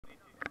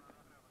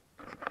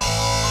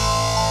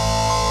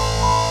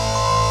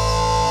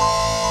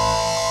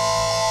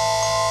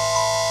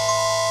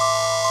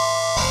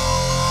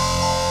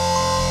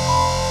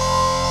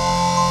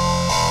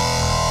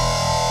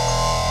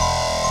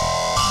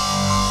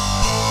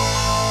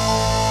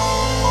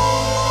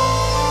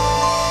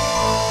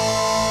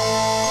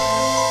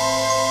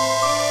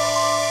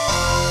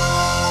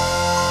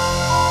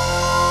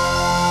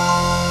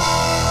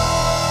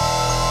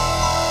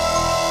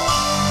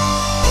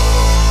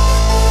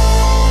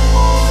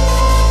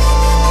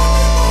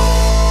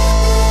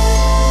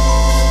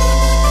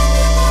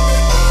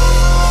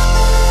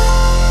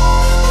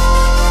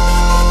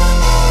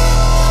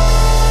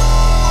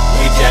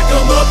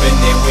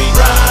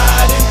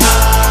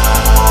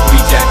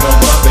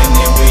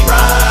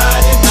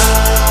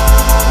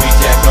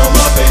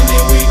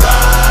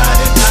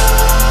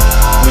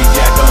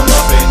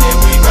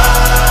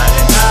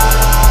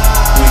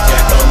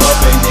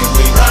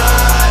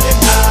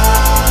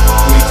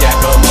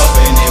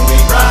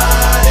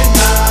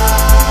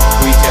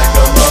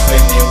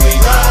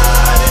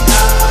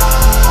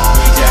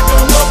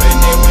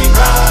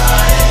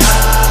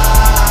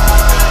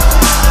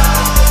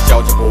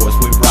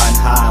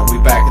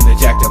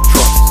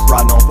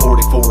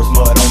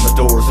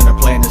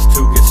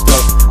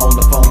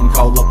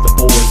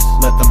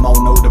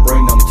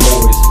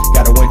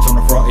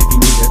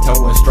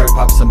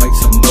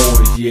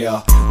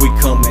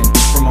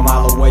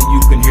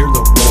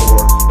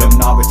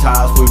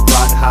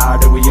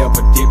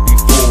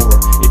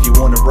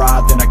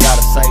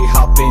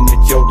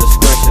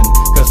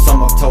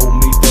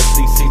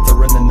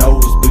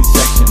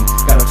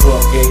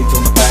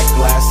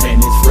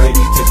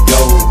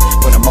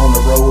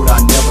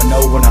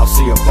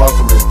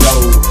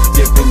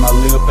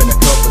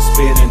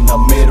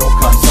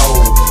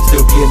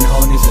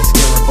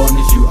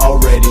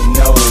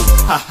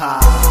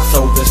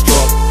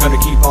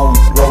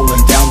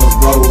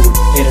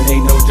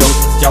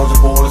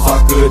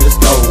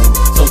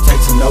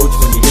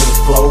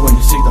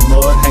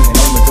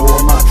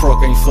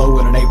truck ain't slow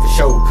and it ain't for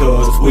show,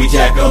 cause we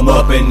jack 'em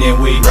up and then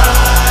we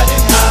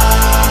riding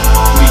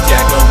high. We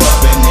jack 'em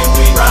up and then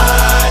we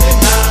riding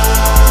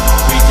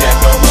high. We jack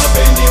 'em up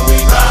and then we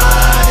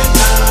riding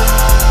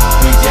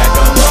high. We jack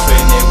 'em up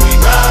and then we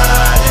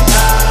riding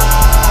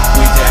high.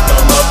 We jack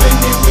 'em up and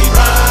then we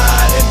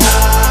riding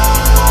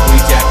high. We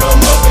jack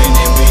 'em up and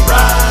then we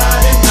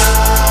riding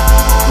high.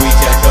 We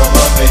jack 'em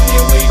up and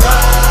then we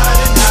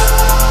riding high.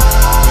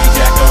 We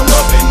jack 'em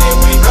up and then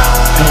we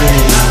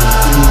riding high.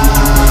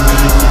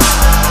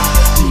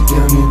 Deep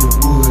down in the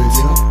woods,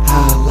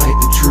 high like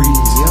the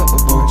trees, a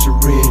bunch of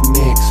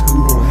rednecks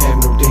who don't have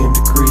no damn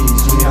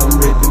degrees. Yeah, I'm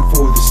ripping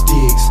for the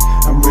sticks,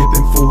 I'm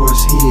ripping for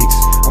us hicks.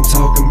 I'm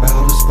talking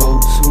about us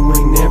folks who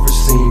ain't never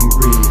seen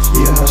rich.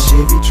 Yeah, my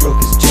Chevy truck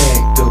is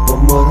jacked up, a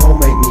mud hole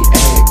make me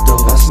act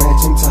up. I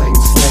snatch and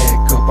tighten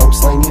slack up, I'm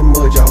slinging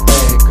mud, y'all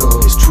back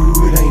up. It's true,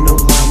 it ain't no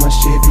lie, my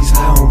Chevy's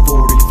high on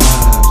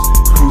 45s.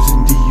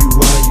 Cruising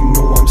DUI, you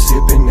know I'm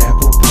sipping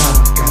apple pie.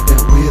 Got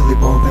that wheelie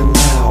bumping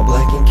loud,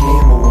 black and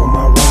camo on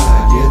my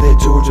ride. Yeah, that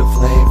Georgia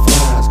flag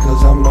flies,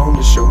 cause I'm known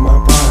to show my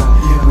pride.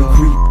 Yeah, we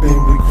creep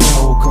and we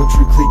crawl,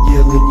 country clique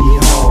yelling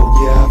yee-haw.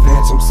 Yeah, I've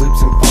had some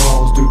slips and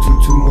falls due to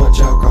too much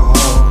alcohol.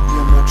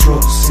 Yeah, my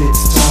truck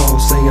sits tall,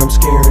 say I'm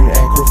scaring